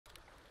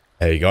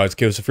Hey guys,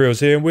 Kills the Thrills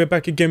here, and we're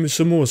back again with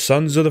some more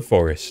Sons of the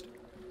Forest.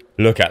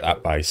 Look at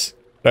that base.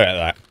 Look at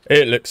that.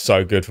 It looks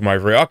so good from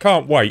over here. I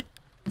can't wait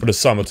for the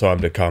summertime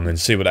to come and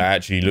see what that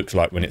actually looks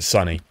like when it's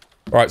sunny.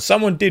 Right,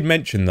 someone did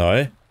mention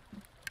though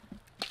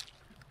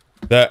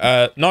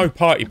that no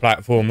party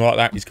platform like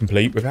that is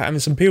complete without having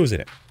some pills in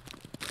it.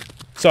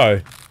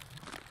 So,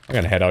 I'm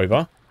going to head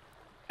over.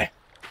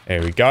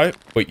 There we go.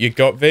 What you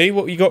got, V?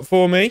 What you got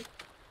for me?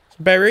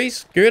 Some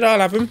berries? Good,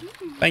 I'll have them.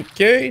 Thank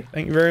you.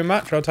 Thank you very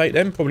much. I'll take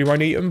them. Probably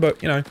won't eat them,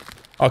 but, you know,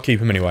 I'll keep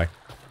them anyway.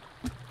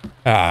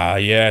 Ah,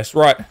 yes.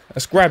 Right.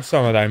 Let's grab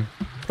some of them.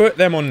 Put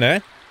them on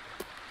there.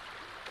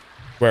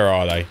 Where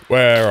are they?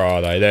 Where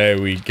are they?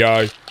 There we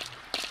go.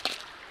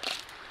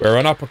 We're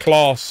an upper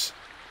class.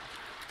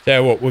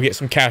 Tell you what, we'll get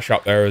some cash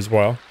up there as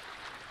well.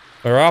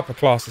 We're an upper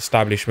class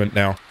establishment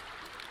now.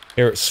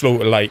 Here at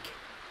Slaughter Lake.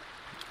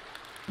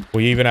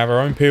 We even have our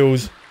own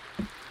pills.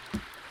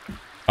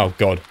 Oh,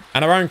 God.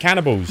 And our own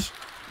cannibals.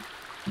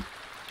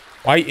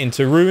 Waiting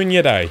to ruin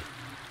your day.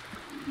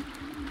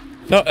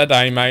 Not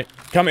today, mate.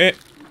 Come here.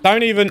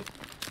 Don't even...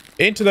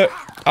 Into the...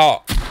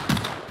 Oh.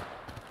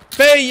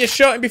 V, you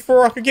shot him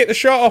before I could get the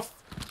shot off.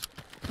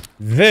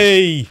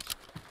 V.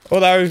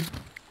 Although...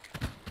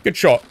 Good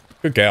shot.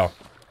 Good girl.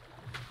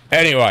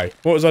 Anyway,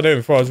 what was I doing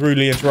before I was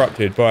rudely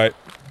interrupted by...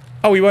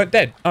 Oh, he weren't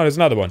dead. Oh, there's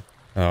another one.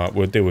 Alright,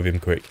 we'll deal with him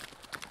quick.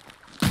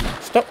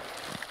 Stop.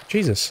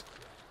 Jesus.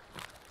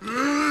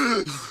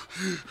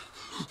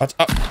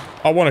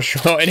 I want a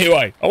shot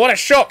anyway. I want a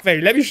shot,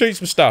 V. Let me shoot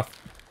some stuff.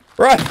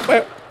 Right.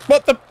 Well,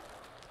 what the...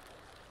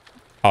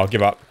 I'll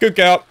give up. Good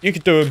girl. You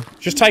can do them.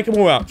 Just take them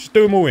all out. Just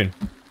do them all in.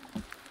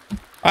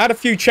 I had a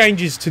few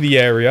changes to the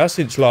area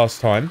since last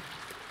time.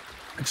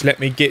 Just let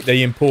me get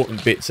the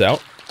important bits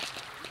out.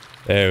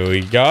 There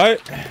we go.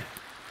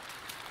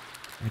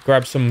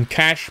 Grab some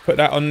cash. Put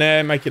that on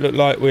there. Make it look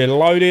like we're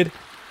loaded.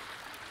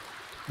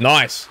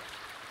 Nice.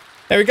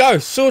 There we go.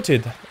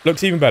 Sorted.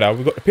 Looks even better.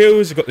 We've got the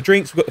pills. We've got the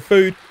drinks. We've got the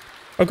food.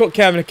 I've got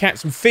Calvin and Cat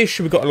some fish.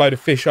 We've got a load of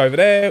fish over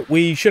there.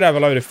 We should have a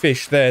load of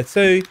fish there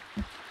too.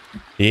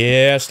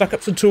 Yeah, stuck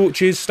up some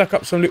torches. Stuck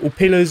up some little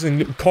pillars and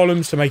little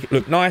columns to make it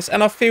look nice.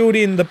 And I filled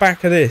in the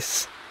back of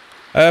this.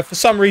 For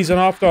some reason,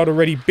 after I'd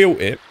already built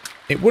it,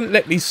 it wouldn't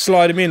let me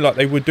slide them in like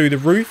they would do the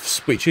roofs,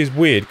 which is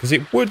weird. Because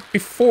it would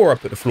before I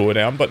put the floor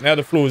down. But now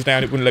the floor's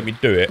down, it wouldn't let me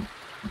do it.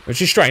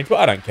 Which is strange, but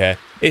I don't care.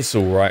 It's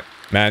alright.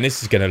 Man,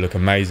 this is going to look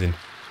amazing.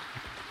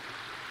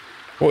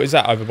 What is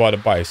that over by the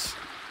base?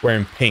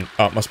 Wearing pink.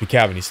 Oh, it must be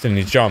Calvin. He's still in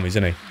his jammies,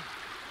 isn't he?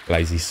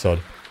 Lazy sod.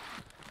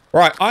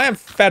 Right, I am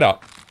fed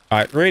up.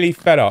 Right, really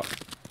fed up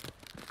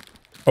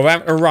of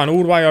having to run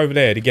all the way over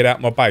there to get out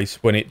my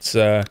base when it's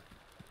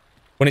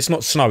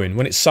not snowing,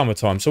 when it's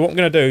summertime. So what I'm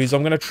going to do is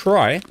I'm going to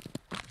try,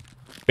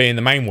 being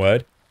the main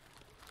word,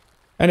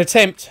 and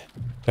attempt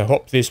to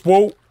hop this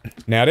wall.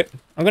 Nailed it.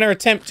 I'm going to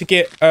attempt to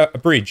get a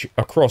bridge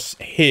across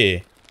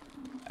here.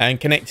 And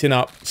connecting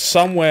up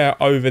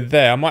somewhere over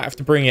there. I might have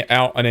to bring it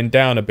out and then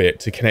down a bit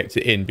to connect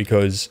it in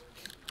because,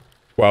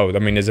 well, I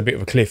mean, there's a bit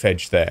of a cliff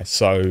edge there.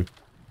 So,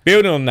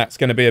 building on that's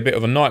going to be a bit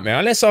of a nightmare.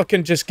 Unless I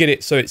can just get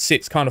it so it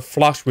sits kind of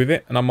flush with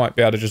it. And I might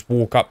be able to just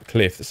walk up the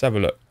cliff. Let's have a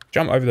look.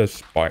 Jump over those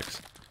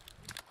spikes.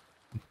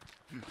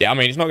 Yeah, I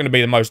mean, it's not going to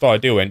be the most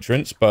ideal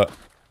entrance, but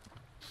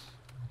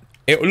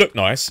it will look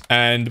nice.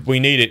 And we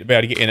need it to be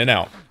able to get in and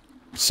out.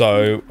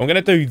 So, I'm going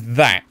to do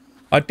that.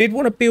 I did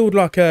want to build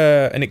like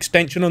an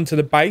extension onto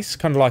the base,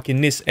 kind of like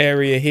in this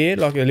area here,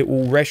 like a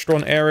little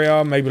restaurant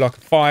area, maybe like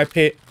a fire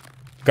pit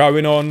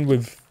going on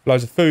with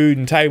loads of food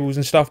and tables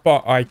and stuff,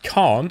 but I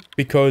can't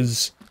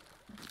because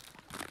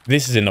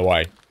this is in the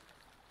way.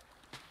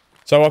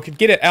 So I could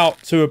get it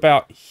out to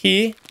about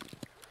here,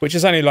 which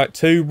is only like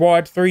 2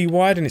 wide, 3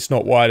 wide, and it's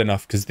not wide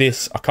enough because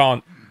this, I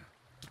can't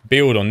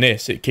build on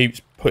this. It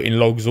keeps putting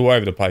logs all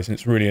over the place and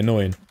it's really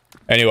annoying.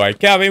 Anyway,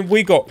 Calvin,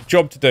 we got a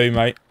job to do,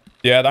 mate.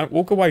 Yeah, don't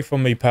walk away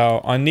from me,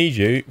 pal. I need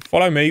you.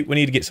 Follow me. We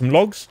need to get some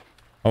logs.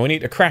 And we need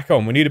to crack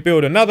on. We need to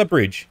build another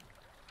bridge.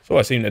 That's what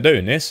I seem to do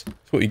in this.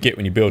 That's what you get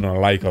when you build on a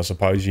lake, I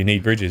suppose. You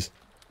need bridges.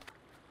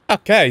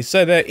 Okay,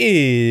 so there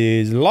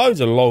is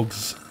loads of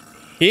logs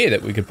here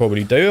that we could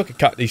probably do. I could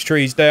cut these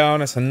trees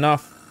down. That's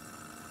enough.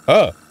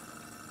 Oh.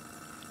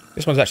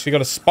 This one's actually got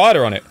a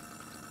spider on it.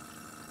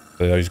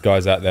 For those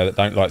guys out there that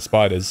don't like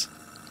spiders.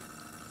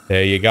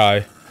 There you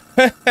go.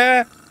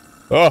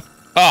 Oh.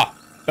 Ah.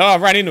 Oh, I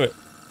ran into it.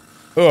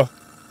 Oh,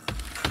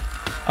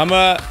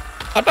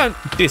 I don't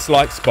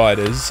dislike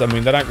spiders. I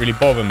mean, they don't really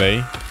bother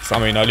me. I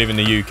mean, I live in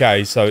the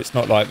UK, so it's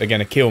not like they're going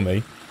to kill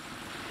me.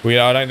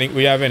 I don't think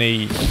we have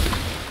any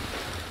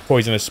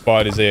poisonous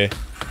spiders here.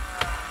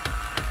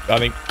 I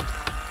think,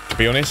 to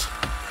be honest,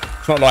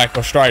 it's not like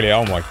Australia.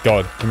 Oh my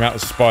God, the amount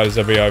of spiders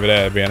there'll be over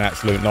there would be an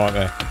absolute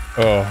nightmare.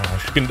 Oh, I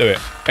couldn't do it.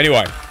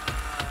 Anyway,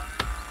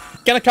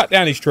 gonna cut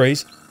down these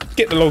trees,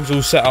 get the logs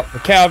all set up for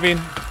Calvin.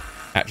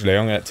 Actually,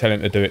 I'm going to tell him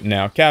to do it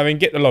now. Calvin,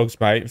 get the logs,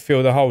 mate.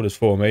 Fill the holders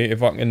for me,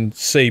 if I can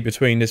see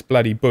between this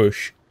bloody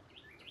bush.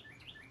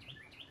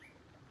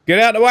 Get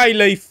out of the way,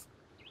 Leaf.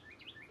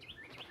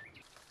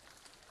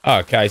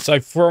 Okay,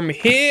 so from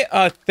here,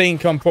 I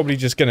think I'm probably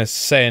just going to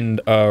send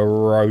a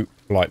rope,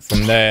 like,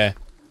 from there,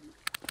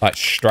 like,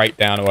 straight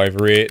down to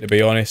over here, to be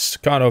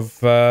honest. Kind of,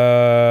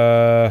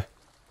 but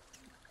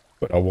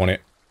I want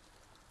it.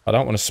 I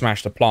don't want to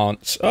smash the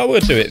plants. Oh,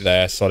 we'll do it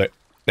there, sod it.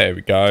 There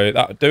we go.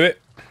 That'll do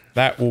it.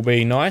 That will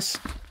be nice.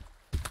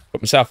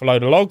 Got myself a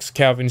load of logs.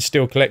 Calvin's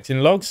still collecting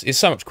logs. It's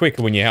so much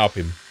quicker when you help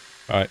him.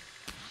 Right.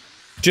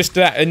 Just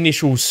that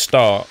initial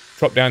start.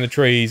 Chop down the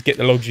trees, get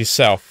the logs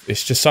yourself.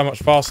 It's just so much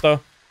faster.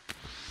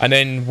 And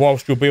then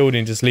whilst you're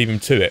building, just leave him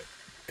to it.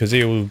 Because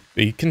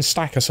he can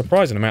stack a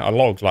surprising amount of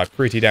logs, like,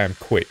 pretty damn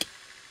quick.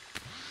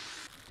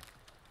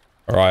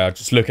 Alright, I'm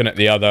just looking at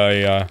the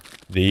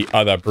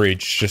other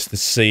bridge just to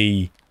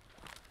see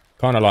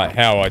kind of like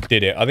how I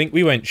did it. I think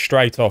we went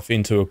straight off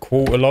into a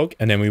quarter log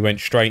and then we went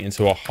straight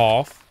into a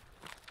half.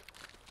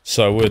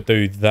 So we'll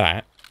do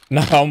that.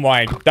 No,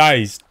 my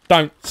days.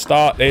 Don't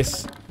start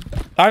this.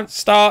 Don't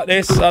start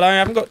this. I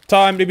haven't got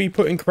time to be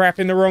putting crap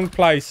in the wrong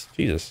place.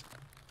 Jesus.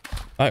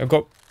 I've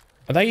got...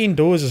 Are they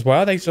indoors as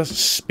well? They just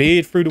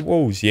speared through the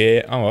walls.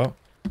 Yeah, oh well.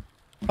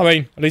 I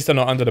mean, at least they're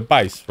not under the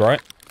base,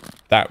 right?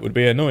 That would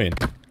be annoying.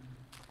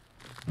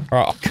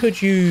 Alright, I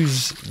could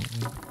use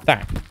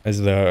that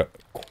as the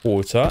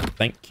quarter.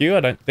 Thank you.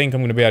 I don't think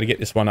I'm going to be able to get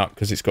this one up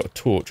because it's got a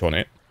torch on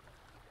it.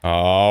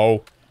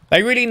 Oh.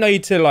 They really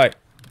need to, like,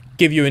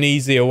 give you an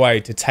easier way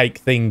to take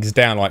things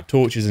down, like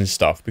torches and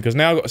stuff. Because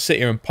now I've got to sit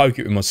here and poke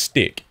it with my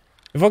stick.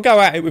 If I go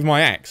at it with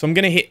my axe, I'm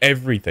going to hit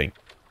everything.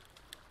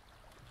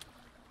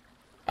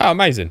 Oh,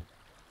 amazing.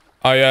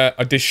 I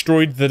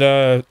destroyed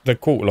the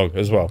quarter log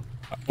as well.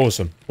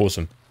 Awesome.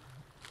 Awesome.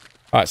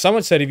 Alright,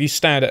 someone said if you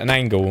stand at an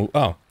angle...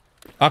 Oh.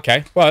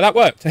 Okay, well, that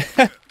worked.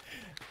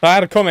 I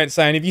had a comment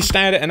saying if you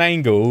stand at an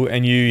angle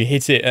and you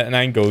hit it at an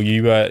angle,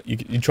 you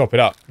chop it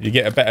up. You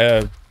get a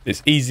better...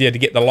 It's easier to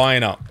get the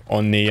line up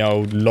on the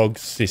old log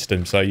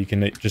system, so you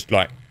can just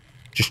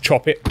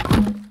chop it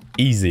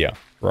easier.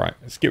 Right,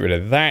 let's get rid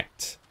of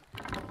that.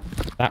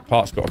 That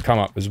part's got to come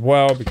up as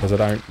well because I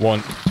don't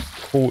want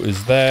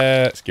quarters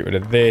there. Let's get rid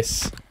of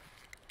this.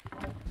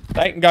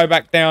 They can go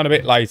back down a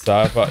bit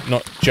later, but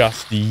not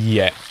just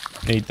yet.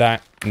 Need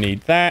that,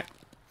 need that.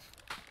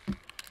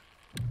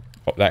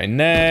 Pop that in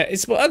there.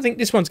 I think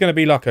this one's going to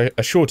be like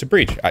a shorter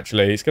bridge,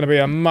 actually. It's going to be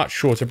a much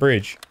shorter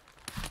bridge.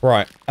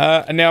 Right.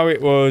 And now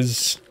it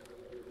was...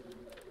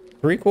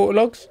 3/4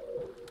 logs?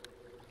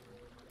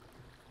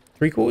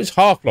 3/4?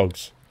 Half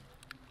logs.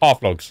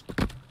 Half logs.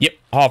 Yep,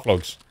 half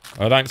logs.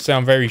 I don't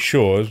sound very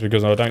sure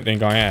because I don't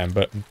think I am,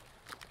 but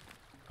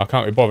I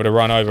can't be bothered to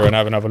run over and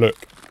have another look.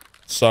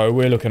 So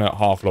we're looking at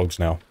half logs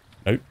now.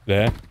 Nope,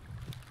 there.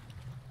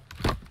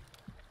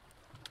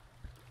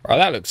 Right,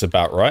 that looks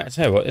about right. I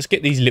tell you what, let's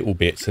get these little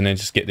bits and then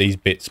just get these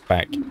bits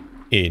back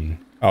in.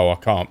 Oh, I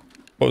can't.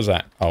 What was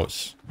that? Oh,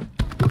 it's...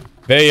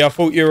 There, I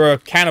thought you were a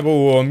cannibal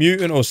or a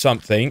mutant or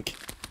something.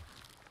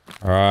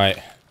 Alright.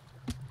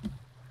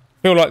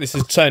 I feel like this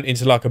has turned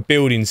into like a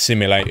building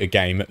simulator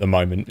game at the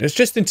moment. It's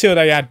just until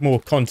they add more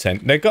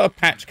content. They've got a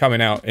patch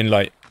coming out in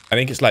like, I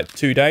think it's like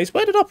 2 days.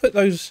 Where did I put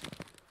those?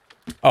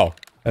 Oh,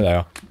 there they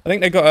are. I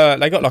think they got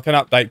like an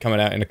update coming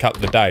out in a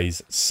couple of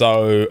days.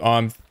 So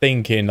I'm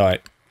thinking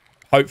like,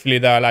 hopefully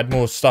they'll add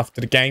more stuff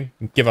to the game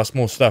and give us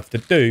more stuff to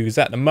do. Because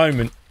at the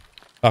moment,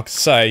 like I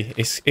say,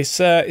 it's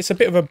a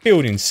bit of a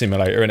building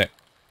simulator, isn't it?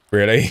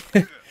 Really?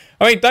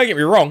 I mean, don't get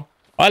me wrong.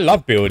 I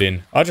love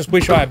building. I just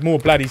wish I had more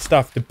bloody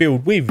stuff to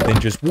build with than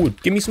just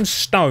wood. Give me some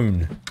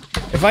stone.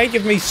 If they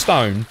give me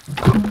stone,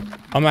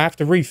 I'm going to have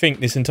to rethink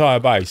this entire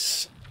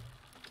base.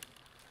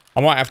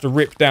 I might have to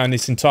rip down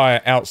this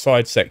entire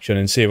outside section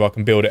and see if I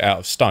can build it out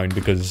of stone,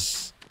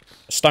 because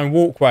a stone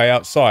walkway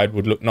outside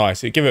would look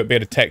nice. It'd give it a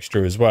bit of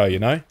texture as well, you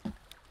know?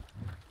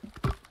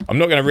 I'm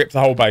not going to rip the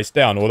whole base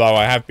down, although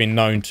I have been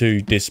known to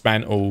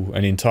dismantle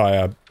an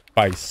entire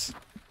base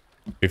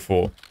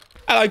before.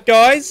 Hello,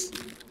 guys.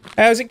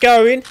 How's it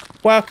going?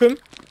 Welcome.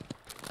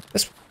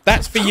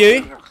 That's for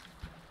you.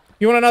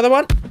 You want another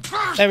one?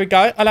 There we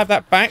go. I'll have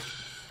that back.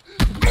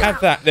 Have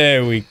that.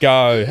 There we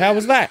go. How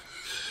was that?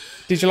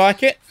 Did you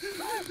like it?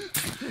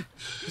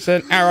 It's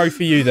an arrow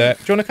for you there.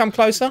 Do you want to come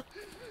closer?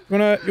 You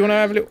wanna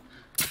have a little...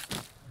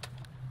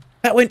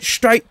 That went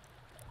straight...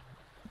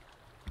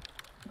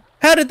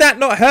 How did that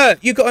not hurt?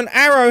 You got an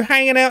arrow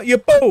hanging out your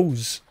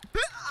balls.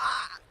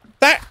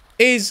 That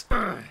is...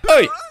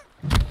 Oi!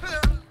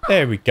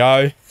 There we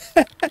go.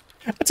 I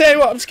tell you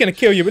what, I'm just going to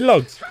kill you with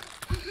logs.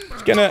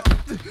 Just going to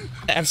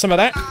have some of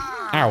that.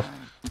 Ow.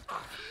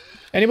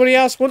 Anybody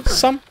else want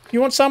some?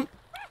 You want some?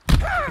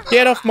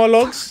 Get off my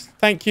logs.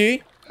 Thank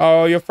you.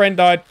 Oh, your friend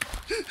died.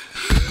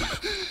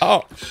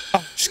 Oh,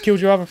 just killed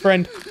your other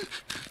friend.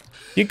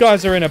 You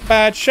guys are in a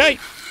bad shape.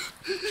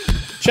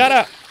 Shut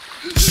up.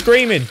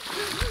 Screaming.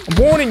 I'm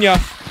warning you.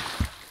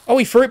 Oh,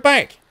 he threw it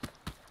back.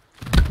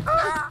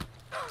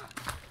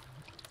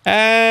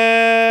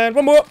 And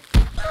one more.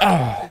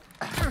 Oh.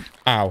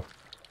 Ow.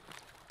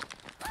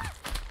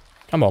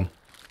 Come on.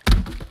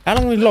 How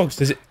many logs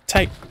does it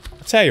take?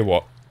 I'll tell you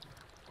what.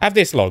 Have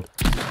this log.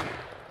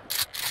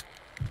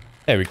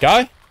 There we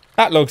go.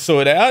 That log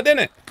sorted it out,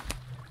 didn't it?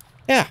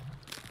 Yeah.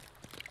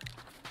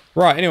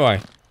 Right,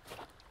 anyway.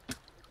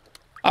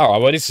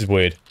 Alright, well, this is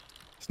weird.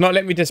 It's not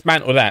letting me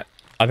dismantle that.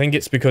 I think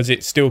it's because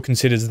it still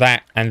considers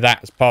that and that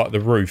as part of the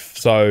roof.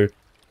 So,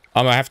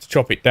 I'm going to have to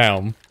chop it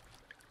down.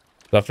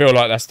 I feel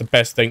like that's the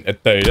best thing to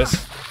do.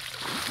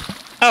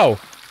 Oh,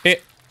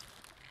 it...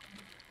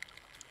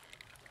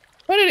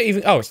 Where did it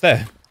even... Oh, it's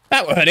there.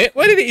 That weren't it.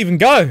 Where did it even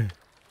go?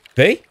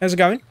 V, how's it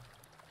going?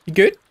 You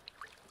good?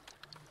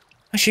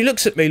 She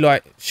looks at me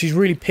like she's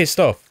really pissed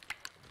off.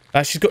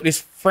 Like she's got this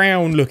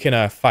frown look in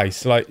her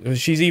face. Like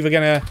she's either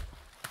going to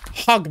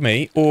hug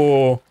me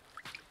or...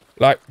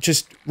 like,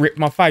 just rip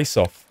my face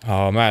off.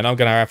 Oh, man, I'm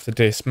going to have to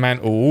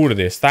dismantle all of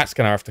this. That's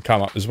going to have to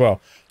come up as well.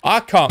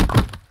 I can't...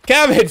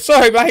 Calvin,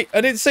 sorry, mate.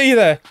 I didn't see you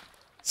there.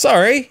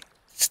 Sorry.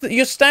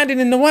 You're standing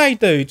in the way,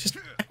 dude. Just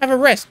have a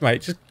rest,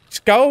 mate.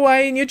 Just go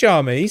away in your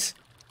jammies.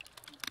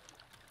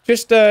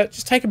 Just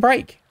take a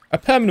break. A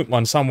permanent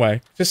one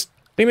somewhere. Just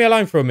leave me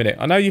alone for a minute.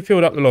 I know you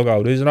filled up the log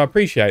holders, and I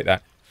appreciate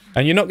that.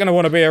 And you're not going to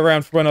want to be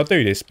around for when I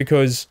do this,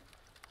 because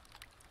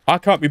I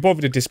can't be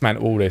bothered to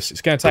dismantle all this.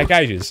 It's going to take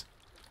ages.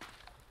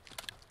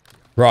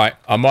 Right,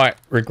 I might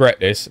regret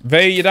this.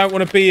 V, you don't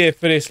want to be here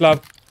for this,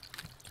 love.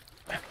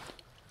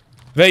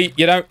 V,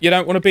 you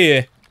don't want to be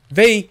here.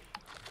 V,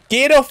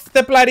 get off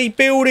the bloody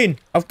building.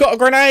 I've got a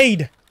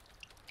grenade.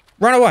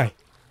 Run away.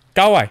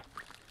 Go away.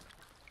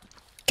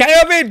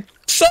 Calvin!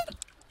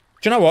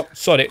 Do you know what?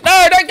 Sod it.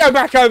 No, don't go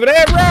back over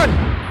there. Run!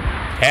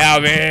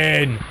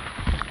 Calvin!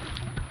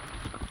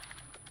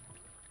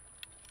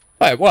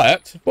 Well, it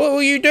worked. What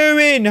were you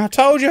doing? I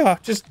told you.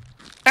 Just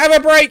have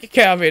a break,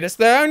 Calvin. That's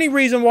the only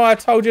reason why I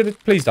told you to...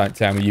 Please don't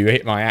tell me you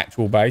hit my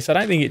actual base. I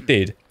don't think it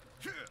did.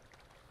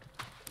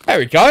 There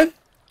we go.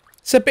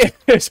 It's a bit...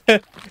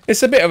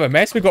 it's a bit of a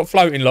mess. We've got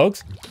floating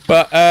logs.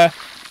 But,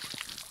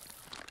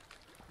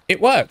 it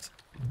worked.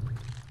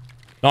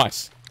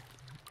 Nice.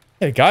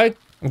 There we go.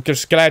 I'm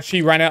just glad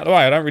she ran out of the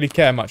way. I don't really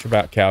care much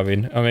about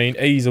Calvin. I mean,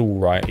 he's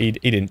alright. He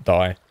didn't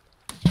die.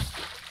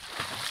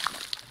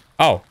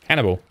 Oh,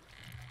 cannibal.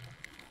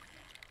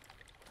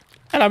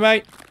 Hello,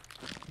 mate.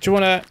 Do you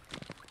want to...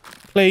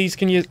 Please,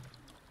 can you...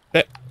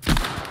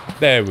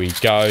 There we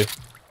go.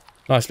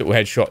 Nice little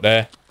headshot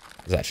there.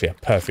 It was actually a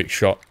perfect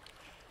shot.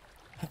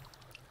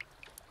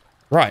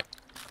 Right.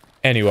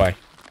 Anyway.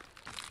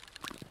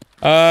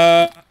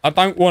 I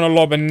don't want to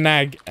lob a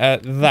nag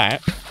at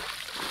that.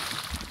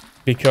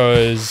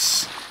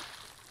 Because...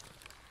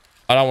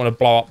 I don't want to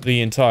blow up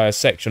the entire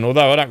section.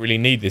 Although I don't really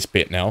need this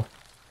bit now.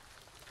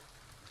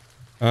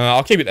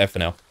 I'll keep it there for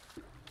now.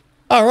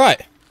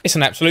 Alright. It's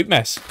an absolute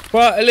mess.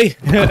 Well,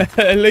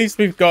 at least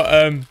we've got,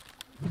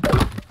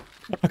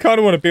 I kind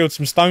of want to build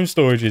some stone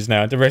storages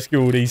now to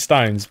rescue all these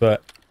stones,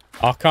 but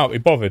I can't be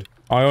bothered.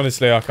 I can't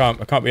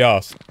be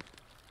arsed.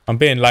 I'm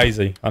being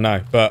lazy, I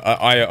know, but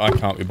I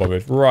can't be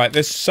bothered. Right,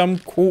 there's some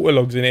quarter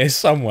logs in here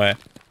somewhere.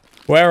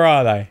 Where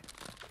are they?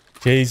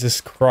 Jesus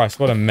Christ,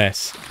 what a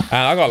mess. And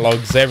I got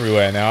logs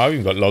everywhere now. I've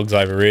even got logs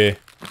over here.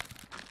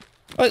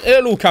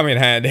 It'll all come in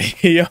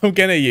handy. I'm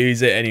going to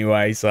use it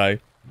anyway, so...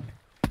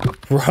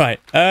 Right,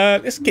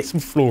 let's get some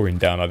flooring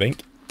down, I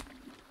think.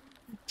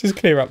 Just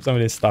clear up some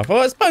of this stuff. Well,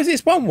 I suppose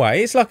it's one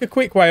way. It's like a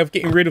quick way of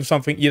getting rid of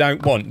something you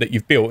don't want that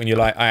you've built and you're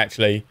like, I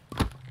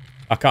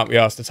can't be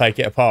asked to take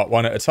it apart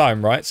one at a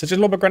time, right? So just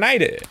lob a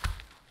grenade at it.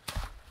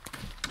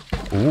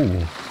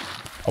 Ooh.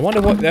 I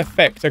wonder what the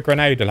effect a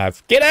grenade will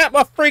have. Get out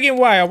my frigging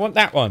way. I want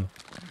that one.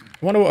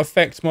 I wonder what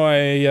affects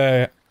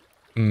my,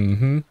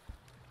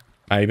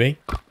 Maybe.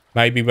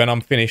 Maybe when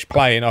I'm finished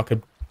playing, I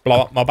could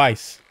blow up my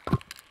base.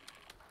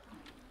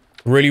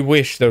 Really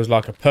wish there was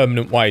like a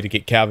permanent way to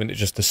get Calvin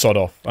to sod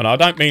off. And I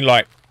don't mean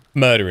like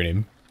murdering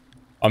him.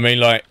 I mean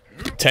like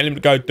tell him to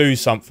go do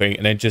something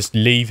and then just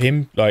leave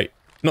him. Like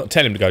not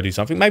tell him to go do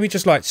something. Maybe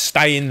just like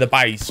stay in the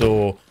base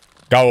or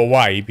go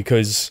away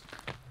because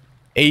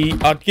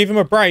I'd give him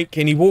a break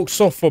and he walks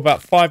off for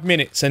about 5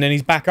 minutes and then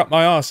he's back up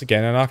my arse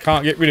again and I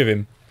can't get rid of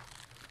him.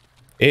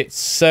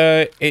 It's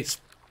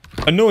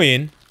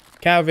annoying.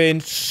 Calvin,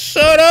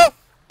 shut up!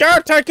 Go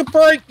take a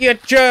break, you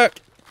jerk!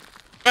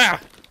 Ah!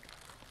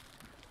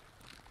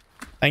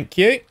 Thank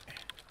you.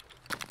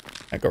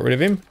 I got rid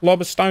of him.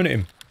 Lob a stone at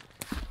him.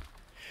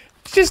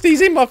 It's just he's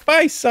in my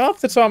face.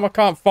 Half the time I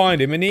can't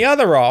find him. And the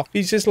other half,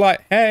 he's just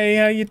like, hey,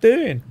 how you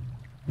doing?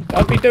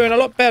 I'd be doing a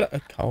lot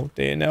better. Oh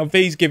dear, now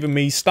V's giving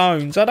me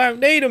stones. I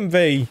don't need them,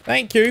 V.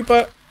 Thank you,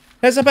 but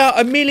there's about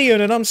 1 million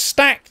and I'm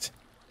stacked.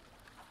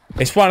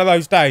 It's one of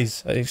those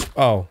days.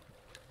 Oh,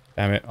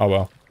 damn it. Oh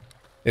well.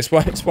 It's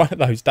one of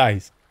those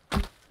days.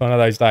 One of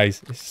those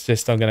days. It's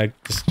just, I'm going to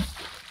just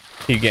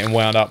keep getting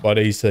wound up by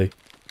these two.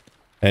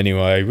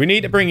 Anyway, we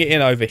need to bring it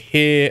in over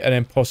here and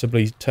then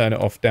possibly turn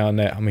it off down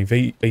there. I mean,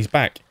 V's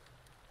back.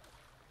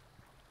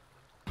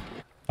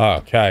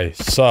 Okay,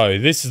 so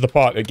this is the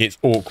part that gets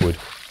awkward.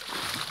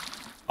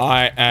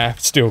 I have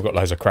still got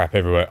loads of crap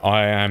everywhere.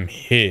 I am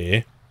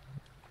here.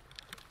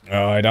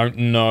 I don't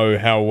know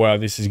how well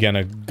this is going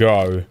to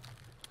go.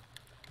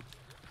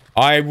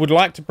 I would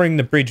like to bring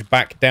the bridge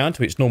back down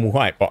to its normal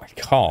height, but I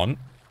can't.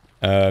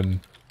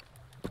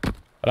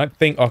 I don't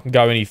think I can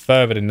go any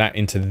further than that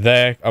into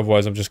there.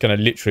 Otherwise, I'm just going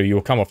to literally,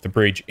 you'll come off the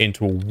bridge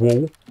into a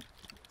wall.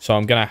 So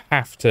I'm going to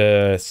have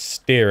to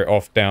steer it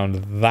off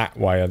down that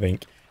way, I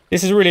think.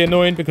 This is really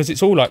annoying because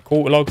it's all like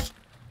quarter logs.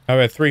 I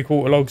have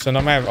 3/4 logs and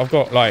I've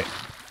got like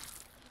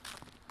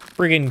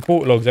friggin'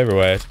 quarter logs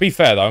everywhere. To be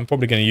fair though, I'm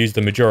probably going to use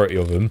the majority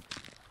of them.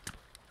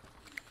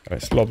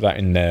 Let's lob that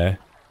in there.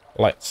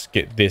 Let's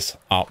get this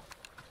up.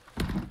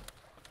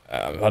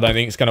 I don't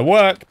think it's going to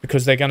work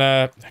because they're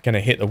gonna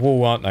hit the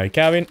wall, aren't they?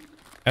 Calvin,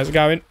 how's it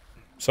going?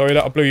 Sorry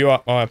that I blew you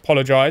up. I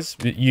apologise.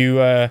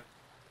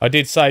 I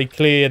did say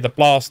clear the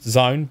blast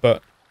zone,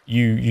 but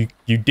you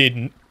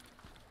didn't.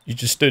 You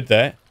just stood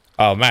there.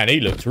 Oh man, he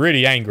looks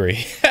really angry.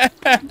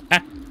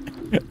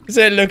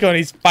 See the look on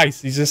his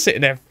face. He's just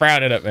sitting there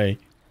frowning at me.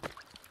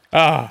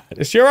 Ah,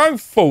 it's your own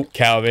fault,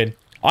 Calvin.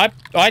 I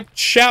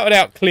shouted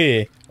out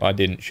clear. Well, I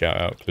didn't shout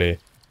out clear.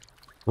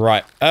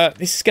 Right,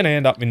 this is going to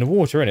end up in the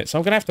water, isn't it? So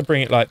I'm going to have to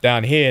bring it like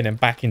down here and then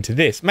back into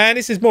this. Man,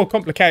 this is more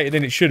complicated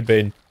than it should have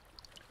been.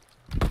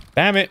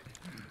 Damn it.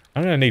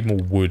 I'm going to need more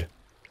wood.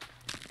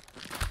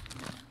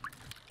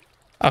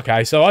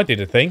 Okay, so I did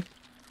a thing.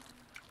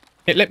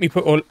 It let me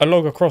put a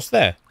log across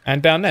there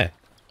and down there.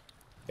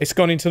 It's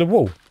gone into the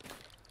wall.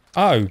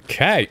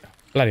 Okay.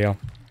 Bloody hell.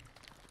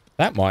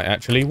 That might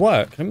actually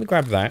work. Let me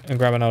grab that and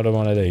grab another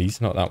one of these.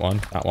 Not that one.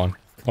 That one.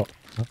 Oh,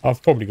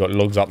 I've probably got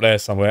logs up there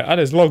somewhere. Oh,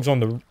 there's logs on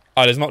the...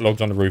 Oh, there's not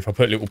logs on the roof. I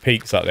put little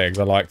peaks up there because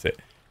I liked it.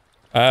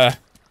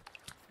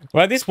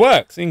 Well, this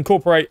works.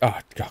 Incorporate... Oh,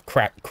 God,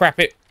 crap. Crap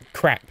it.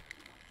 Crap.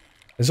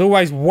 There's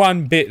always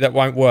one bit that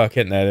won't work,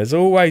 isn't there? There's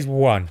always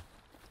one.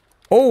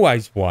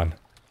 Always one.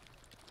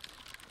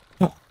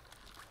 Oh.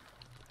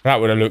 That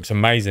would have looked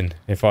amazing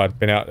if I'd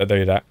been able to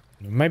do that.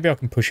 Maybe I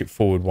can push it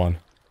forward one.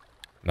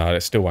 No,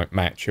 that still won't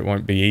match. It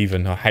won't be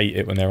even. I hate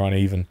it when they're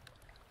uneven.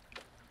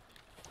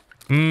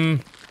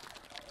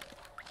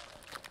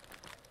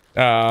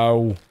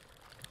 Oh.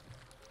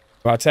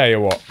 But I tell you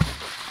what.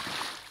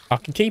 I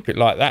can keep it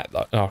like that.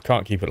 No, I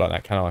can't keep it like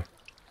that, can I?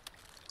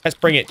 Let's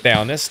bring it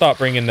down. Let's start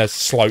bringing the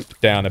slope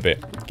down a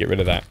bit. Get rid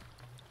of that.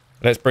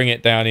 Let's bring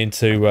it down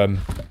into a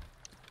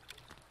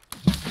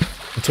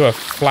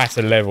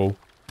flatter level.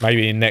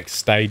 Maybe the next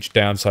stage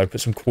down, so put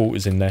some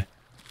quarters in there.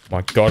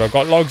 My God, I've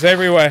got logs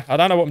everywhere. I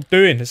don't know what I'm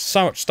doing. There's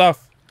so much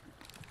stuff.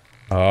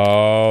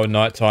 Oh,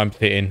 nighttime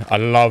hitting. I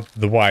love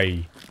the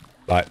way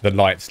like the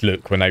lights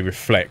look when they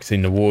reflect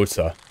in the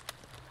water.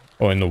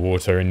 Or in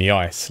the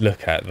ice.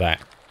 Look at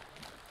that.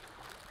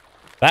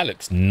 That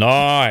looks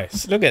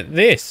nice. Look at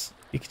this.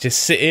 You could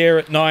just sit here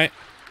at night.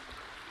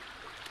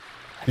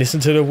 Listen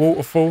to the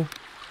waterfall.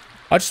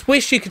 I just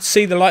wish you could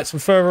see the lights from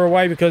further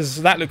away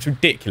because that looks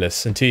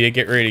ridiculous until you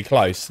get really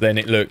close. Then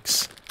it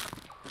looks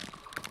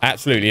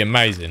absolutely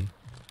amazing.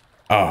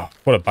 Oh,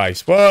 what a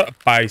base. What a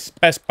base.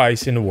 Best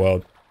base in the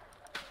world.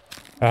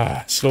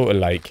 Ah, Slaughter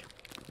Lake.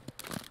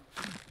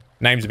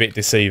 Name's a bit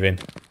deceiving.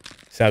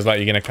 Sounds like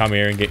you're going to come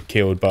here and get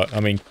killed, but,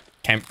 I mean,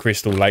 Camp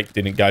Crystal Lake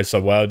didn't go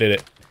so well, did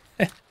it?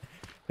 At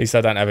least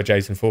I don't have a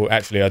Jason Voorhees.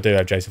 Actually, I do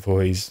have Jason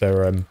Voorhees.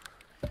 They're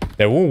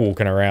all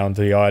walking around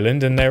the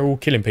island and they're all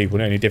killing people.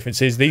 The only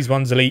difference is these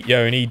ones will eat you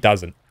and he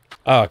doesn't.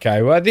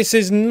 Okay, well, this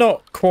is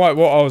not quite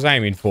what I was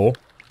aiming for.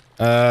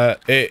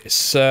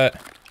 It's a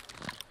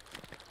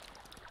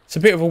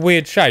bit of a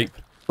weird shape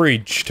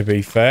bridge, to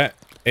be fair.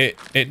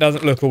 It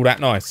doesn't look all that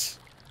nice.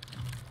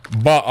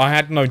 But I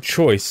had no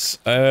choice.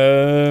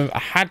 I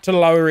had to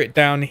lower it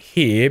down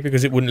here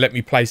because it wouldn't let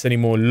me place any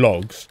more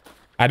logs.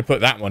 I had to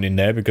put that one in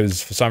there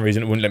because for some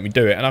reason it wouldn't let me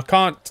do it. And I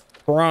can't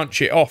branch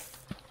it off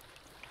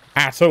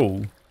at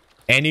all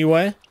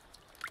anywhere.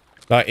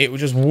 Like, it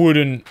just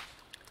wouldn't,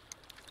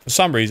 for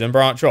some reason,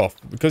 branch off.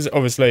 Because,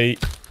 obviously,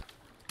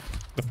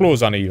 the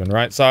floor's uneven,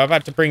 right? So I've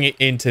had to bring it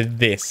into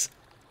this.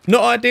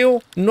 Not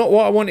ideal. Not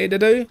what I wanted to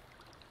do.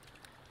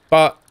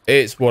 But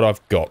it's what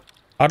I've got.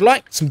 I'd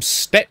like some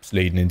steps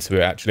leading into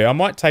it, actually. I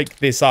might take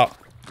this up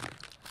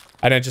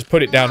and then just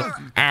put it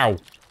down. Ow.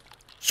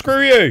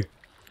 Screw you.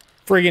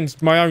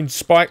 Friggin' my own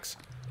spikes.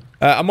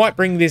 I might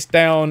bring this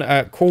down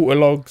at quarter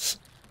logs.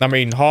 I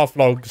mean, half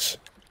logs.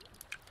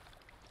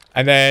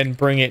 And then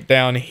bring it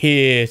down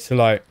here to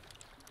like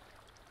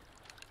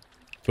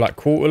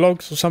quarter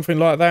logs or something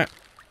like that.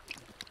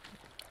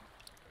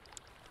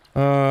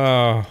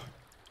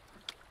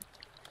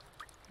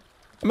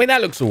 I mean,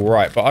 that looks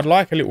alright, but I'd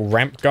like a little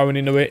ramp going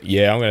into it.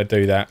 Yeah, I'm going to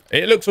do that.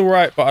 It looks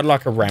alright, but I'd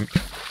like a ramp.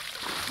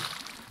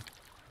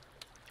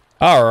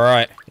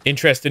 Alright.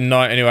 Interesting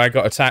night anyway. I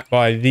got attacked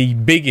by the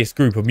biggest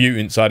group of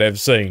mutants I'd ever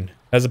seen.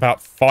 There's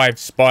about 5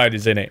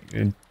 spiders in it.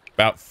 And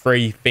about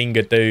 3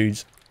 finger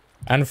dudes.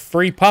 And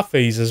 3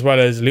 puffies as well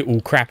as little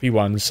crappy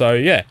ones. So,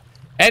 yeah.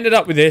 Ended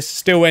up with this.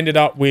 Still ended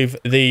up with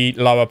the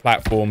lower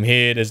platform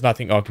here. There's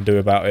nothing I can do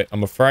about it,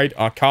 I'm afraid.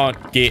 I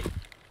can't get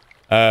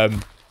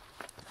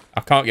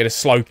a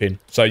slope in,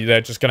 so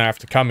they're just going to have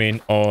to come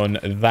in on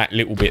that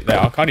little bit there.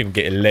 I can't even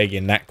get a leg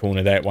in that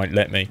corner there. It won't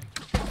let me.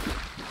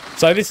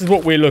 So this is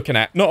what we're looking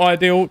at. Not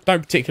ideal.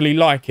 Don't particularly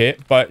like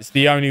it, but it's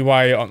the only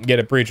way I can get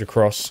a bridge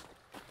across.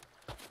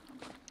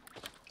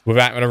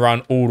 without having to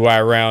run all the way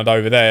around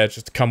over there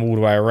just to come all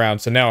the way around.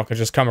 So now I can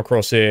just come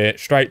across here,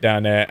 straight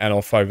down there and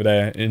off over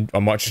there. And I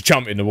might just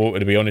jump in the water,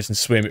 to be honest, and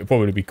swim. It'll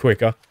probably be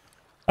quicker.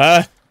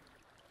 So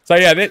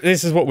yeah,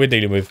 this is what we're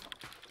dealing with.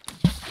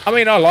 I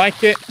mean, I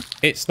like it.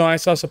 It's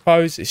nice, I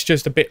suppose. It's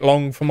just a bit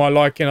long for my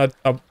liking. I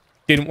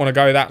didn't want to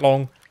go that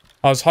long.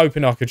 I was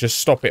hoping I could just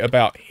stop it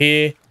about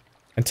here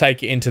and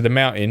take it into the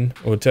mountain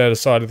or to the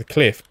side of the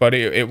cliff, but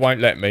it won't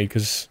let me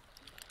because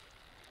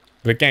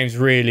the game's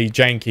really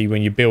janky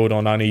when you build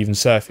on uneven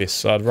surface.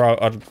 So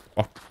I'd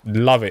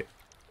love it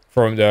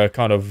for him to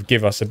kind of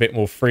give us a bit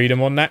more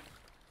freedom on that.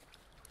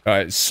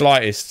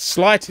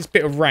 Slightest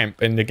bit of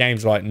ramp and the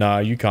game's like, no,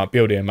 you can't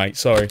build here, mate.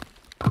 Sorry.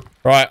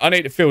 Right, I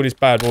need to fill this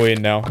bad boy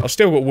in now. I've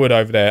still got wood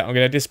over there. I'm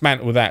going to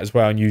dismantle that as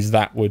well and use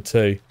that wood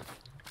too.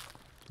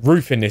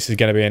 Roofing this is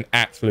going to be an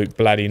absolute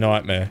bloody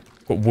nightmare.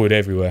 Got wood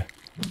everywhere.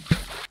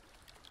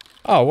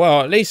 Oh,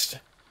 well, at least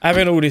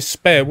having all this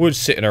spare wood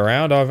sitting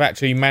around, I've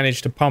actually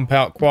managed to pump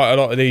out quite a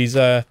lot of these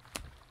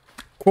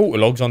quarter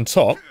logs on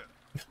top.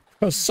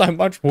 Got so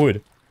much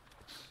wood.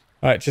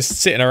 Right, just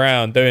sitting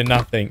around doing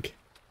nothing.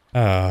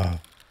 I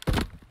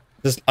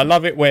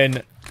love it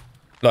when,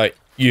 like,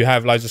 you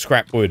have loads of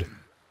scrap wood.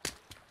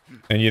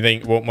 And you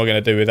think, what am I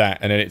going to do with that?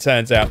 And then it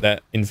turns out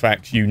that, in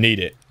fact, you need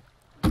it.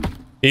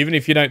 Even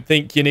if you don't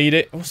think you need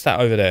it. What's that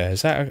over there?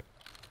 Is that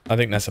I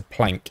think that's a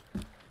plank.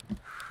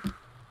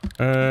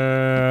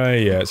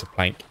 Yeah, it's a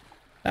plank.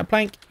 That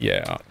plank?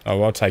 Yeah.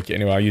 Oh, I'll take it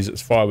anyway. I'll use it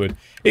as firewood.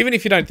 Even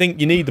if you don't think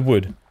you need the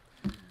wood,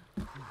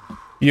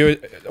 you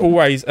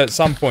always, at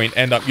some point,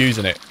 end up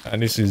using it.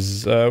 And this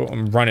is...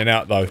 I'm running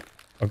out, though.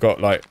 I've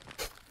got, like,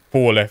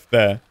 4 left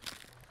there.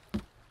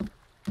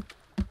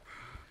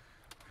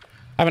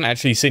 I haven't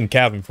actually seen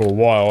Calvin for a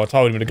while. I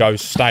told him to go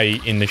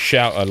stay in the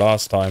shelter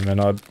last time,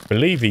 and I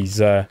believe he's...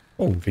 oh,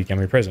 if he can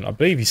be present. I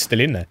believe he's still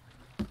in there.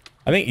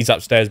 I think he's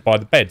upstairs by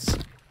the beds.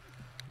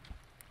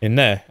 In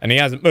there. And he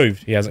hasn't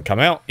moved. He hasn't come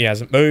out. He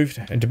hasn't moved.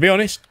 And to be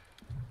honest,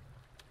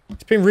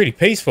 it's been really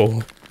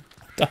peaceful.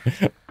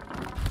 I'm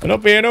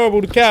not being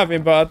horrible to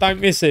Calvin, but I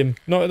don't miss him.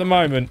 Not at the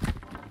moment.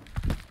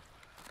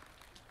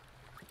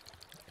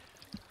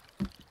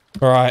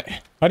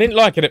 Right. I didn't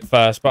like it at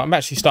first, but I'm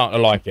actually starting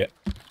to like it.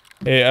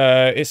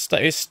 It's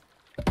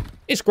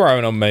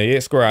growing on me.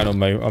 It's growing on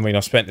me. I mean,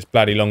 I spent this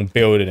bloody long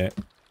building it.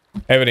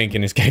 Everything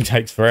in this game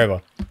takes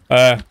forever.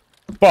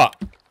 But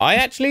I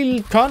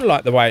actually kind of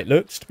like the way it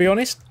looks, to be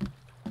honest.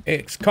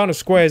 It kind of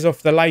squares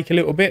off the lake a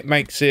little bit,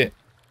 makes it...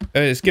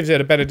 it gives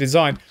it a better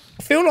design.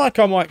 I feel like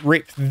I might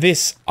rip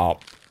this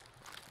up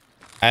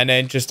and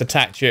then just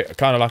attach it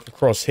kind of like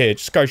across here.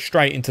 Just go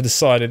straight into the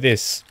side of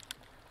this.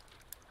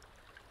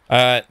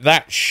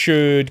 That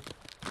should...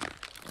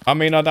 I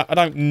mean, I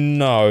don't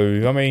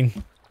know. I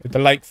mean, if the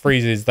lake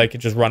freezes, they could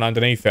just run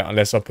underneath it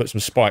unless I put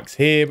some spikes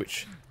here,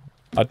 which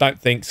I don't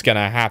think's going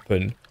to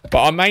happen.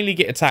 But I mainly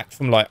get attacked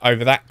from, like,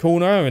 over that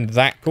corner and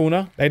that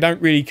corner. They don't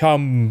really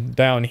come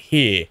down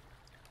here.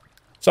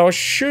 So I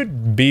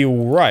should be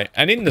alright.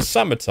 And in the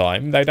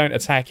summertime, they don't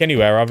attack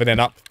anywhere other than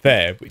up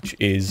there, which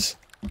is,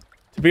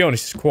 to be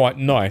honest, is quite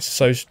nice.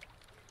 So,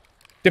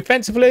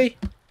 defensively,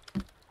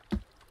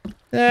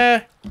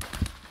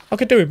 I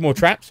could do with more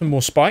traps and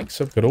more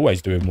spikes. I could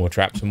always do with more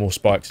traps and more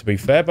spikes, to be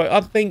fair. But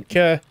I think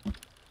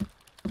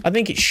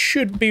it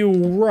should be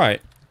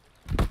alright.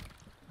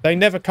 They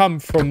never come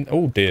from...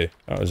 Oh, dear.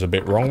 That was a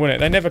bit wrong, wasn't it?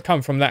 They never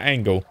come from that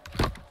angle.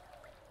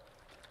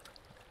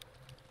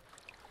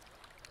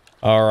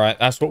 Alright,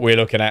 that's what we're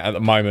looking at the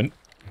moment.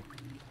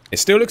 It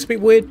still looks a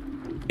bit weird.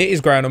 It is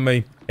growing on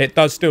me. It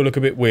does still look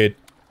a bit weird.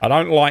 I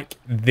don't like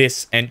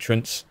this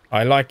entrance.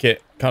 I like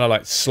it kind of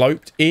like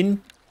sloped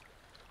in.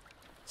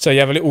 So you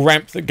have a little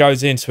ramp that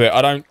goes into it.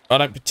 I don't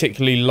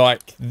particularly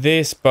like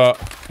this, but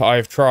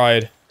I've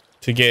tried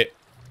to get...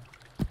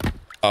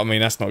 I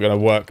mean, that's not going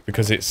to work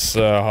because it's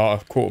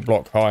a quarter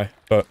block high,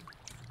 but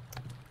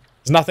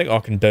there's nothing I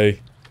can do.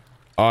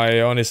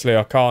 Honestly,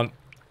 I can't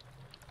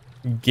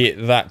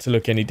get that to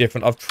look any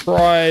different. I've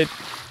tried...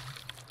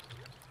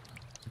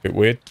 A bit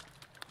weird.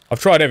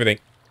 I've tried everything.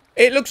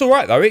 It looks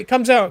alright, though. It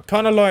comes out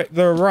kind of like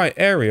the right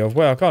area of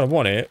where I kind of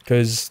want it,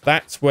 because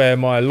that's where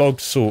my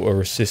log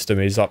sorter system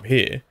is up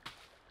here.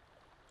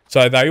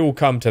 So they all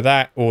come to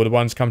that, or the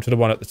ones come to the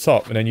one at the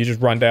top, and then you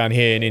just run down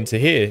here and into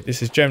here.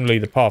 This is generally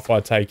the path I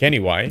take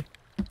anyway.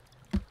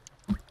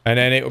 And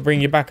then it will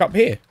bring you back up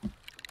here.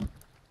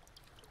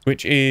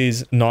 Which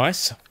is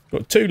nice.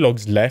 Got 2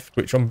 logs left,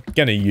 which I'm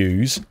going to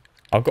use.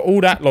 I've got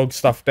all that log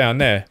stuff down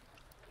there.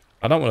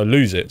 I don't want to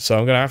lose it, so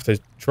I'm going to have to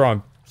try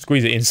and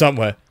squeeze it in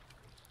somewhere.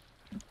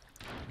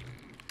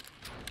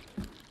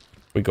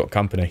 We got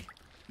company.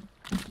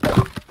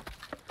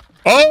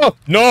 Oh,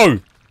 no!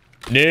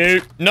 No,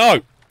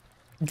 no!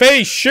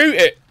 V, shoot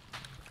it!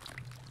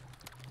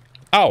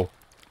 Oh.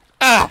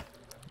 Ah!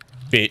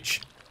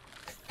 Bitch.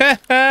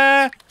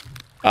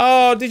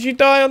 Oh, did you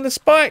die on the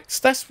spikes?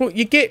 That's what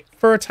you get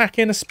for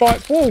attacking a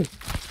spiked wall.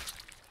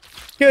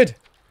 Good.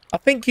 I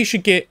think you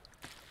should get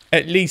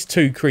at least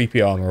 2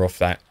 creepy armor off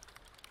that.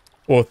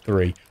 Or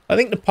 3. I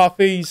think the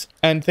puffies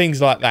and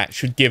things like that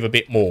should give a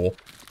bit more.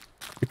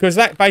 Because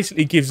that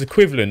basically gives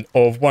equivalent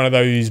of one of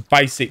those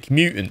basic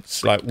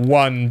mutants, like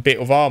 1 bit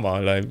of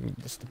armor. Like,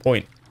 what's the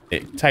point?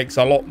 It takes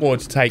a lot more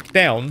to take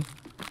down,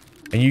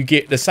 and you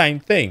get the same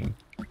thing.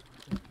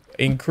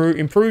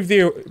 Improve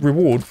the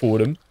reward for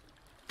them,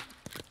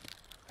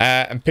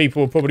 and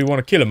people will probably want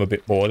to kill them a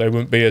bit more. They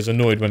wouldn't be as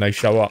annoyed when they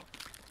show up,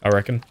 I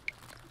reckon.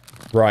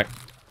 Right.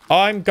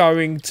 I'm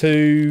going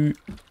to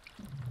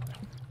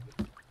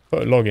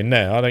put a log in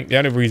there. I think the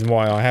only reason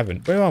why I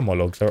haven't... Where are my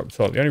logs? They're up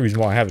top. The only reason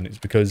why I haven't is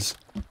because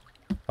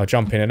I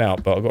jump in and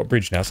out, but I've got a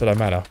bridge now, so it don't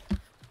matter.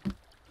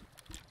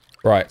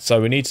 Right,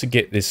 so we need to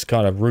get this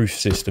kind of roof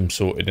system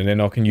sorted, and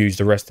then I can use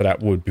the rest of that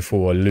wood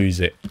before I lose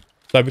it.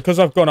 So because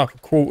I've gone up a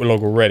 1/4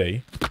 log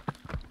already,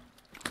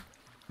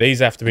 these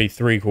have to be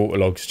 3/4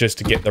 logs just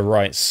to get the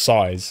right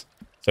size.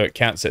 So it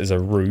counts it as a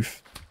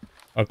roof.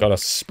 I've got a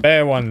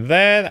spare one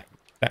there.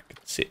 That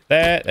could sit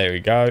there. There we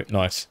go.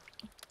 Nice.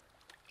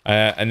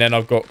 And then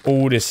I've got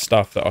all this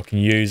stuff that I can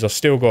use. I've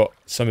still got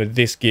some of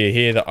this gear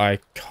here that I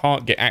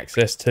can't get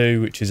access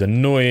to, which is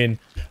annoying.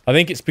 I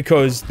think it's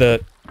because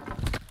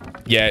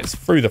yeah, it's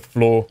through the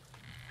floor.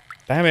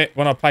 Damn it,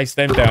 when I placed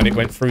them down, it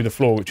went through the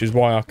floor, which is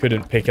why I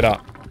couldn't pick it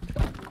up.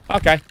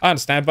 Okay, I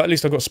understand, but at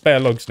least I've got spare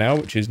logs now,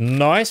 which is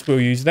nice.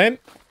 We'll use them.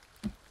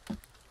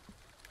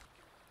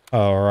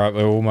 Alright,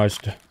 we're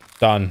almost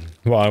done.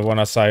 Well, when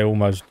I say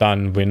almost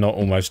done, we're not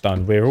almost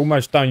done. We're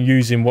almost done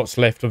using what's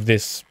left of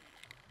this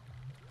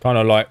kind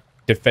of like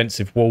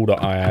defensive wall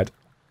that I had.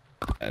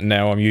 And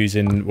now I'm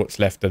using what's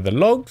left of the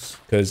logs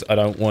because I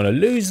don't want to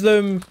lose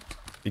them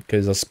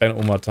because I spent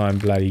all my time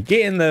bloody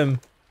getting them.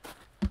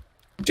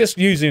 Just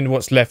using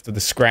what's left of the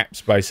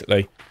scraps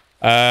basically.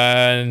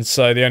 And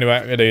so the only way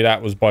I could do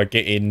that was by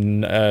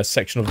getting a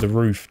section of the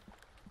roof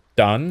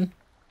done.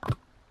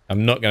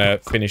 I'm not going to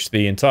finish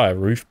the entire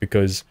roof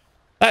because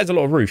that is a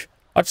lot of roof.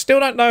 I still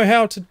don't know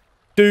how to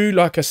do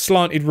like a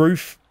slanted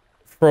roof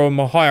from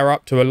a higher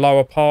up to a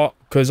lower part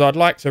because I'd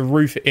like to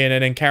roof it in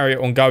and then carry it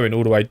on going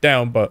all the way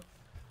down, but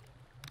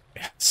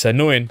it's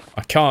annoying.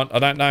 I can't. I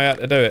don't know how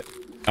to do it.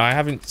 I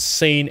haven't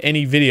seen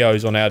any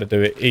videos on how to do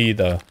it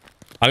either.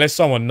 Unless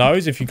someone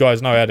knows, if you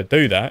guys know how to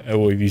do that,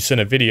 or if you've seen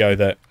a video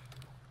that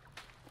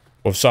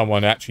of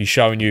someone actually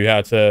showing you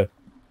how to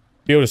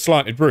build a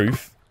slanted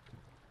roof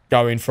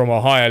going from a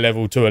higher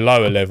level to a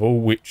lower level,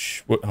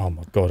 which would, oh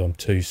my god, I'm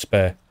too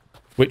spare,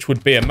 which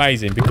would be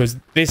amazing because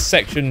this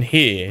section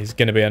here is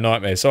going to be a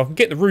nightmare. So I can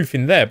get the roof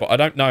in there, but I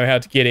don't know how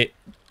to get it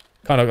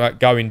kind of like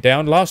going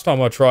down. Last time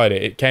I tried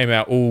it, it came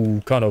out all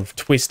kind of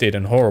twisted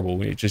and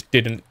horrible. It just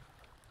didn't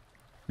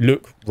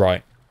look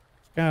right.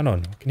 What's going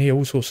on? I can hear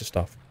all sorts of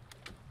stuff.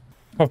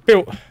 I've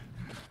built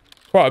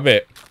quite a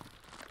bit.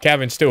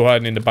 Cavin's still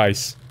hiding in the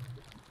base.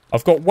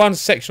 I've got one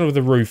section of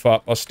the roof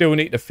up. I still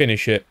need to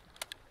finish it.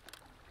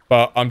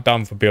 But I'm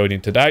done for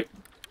building today.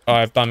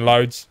 I've done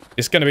loads.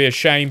 It's going to be a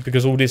shame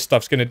because all this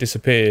stuff's going to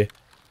disappear.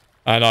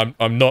 And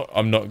I'm not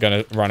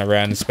going to run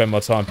around and spend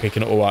my time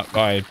picking it all up.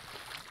 I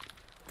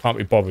can't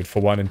be bothered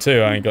for 1 and 2.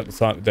 I ain't got the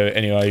time to do it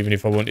anyway, even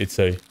if I wanted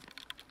to.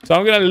 So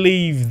I'm going to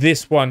leave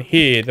this one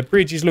here. The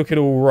bridge is looking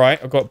all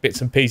right. I've got bits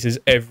and pieces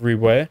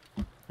everywhere.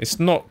 It's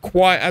not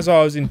quite as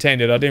I was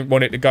intended. I didn't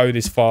want it to go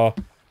this far.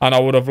 And I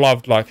would have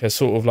loved like a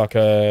sort of like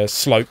a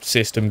sloped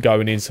system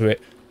going into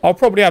it. I'll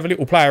probably have a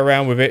little play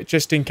around with it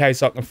just in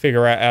case I can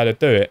figure out how to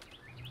do it.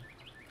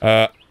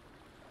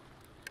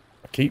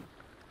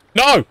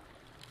 No!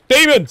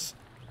 Demons!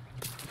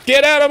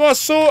 Get out of my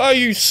sorter,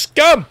 you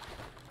scum!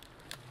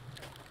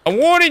 I'm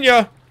warning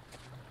you!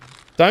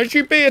 Don't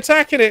you be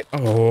attacking it.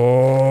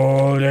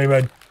 Oh,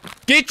 demon.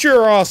 Get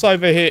your ass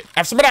over here.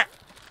 Have some of that.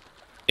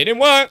 It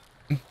didn't work.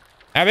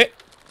 Have it.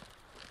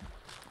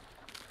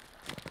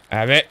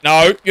 Have it.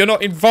 No, you're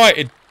not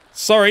invited.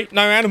 Sorry,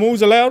 no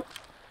animals allowed.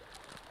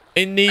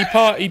 In the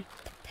party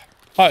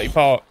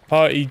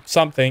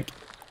something.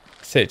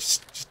 That's it,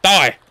 just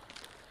die.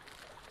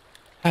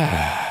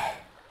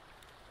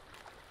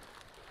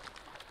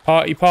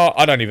 Party part.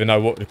 I don't even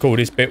know what to call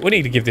this bit. We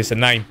need to give this a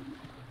name.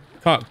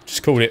 Can't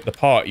just call it the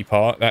party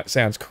part. That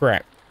sounds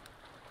crap.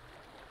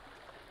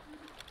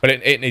 But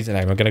it needs a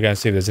name. I'm going to go and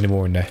see if there's any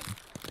more in there.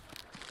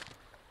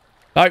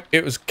 Nope,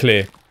 it was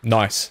clear.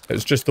 Nice. It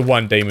was just the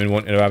one demon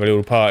wanting to have a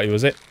little party,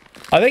 was it?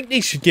 I think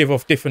these should give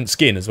off different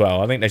skin as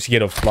well. I think they should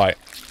get off, like,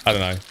 I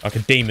don't know, like a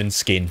demon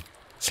skin.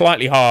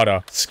 Slightly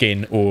harder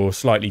skin or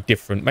slightly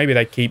different. Maybe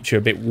they keep you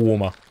a bit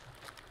warmer.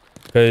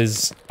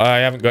 Because I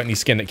haven't got any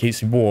skin that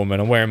keeps me warm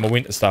and I'm wearing my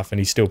winter stuff and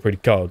he's still pretty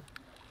cold.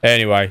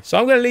 Anyway, so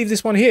I'm going to leave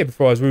this one here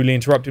before I was rudely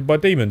interrupted by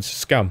demons.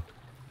 Scum.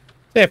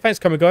 Yeah, thanks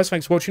for coming, guys.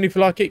 Thanks for watching. If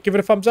you like it, give it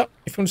a thumbs up.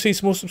 If you want to see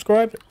some more,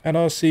 subscribe. And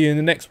I'll see you in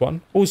the next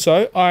one.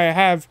 Also, I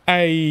have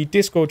a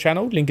Discord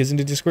channel. Link is in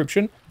the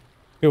description.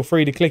 Feel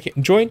free to click it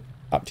and join.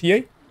 Up to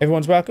you.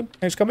 Everyone's welcome.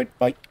 Thanks for coming.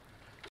 Bye.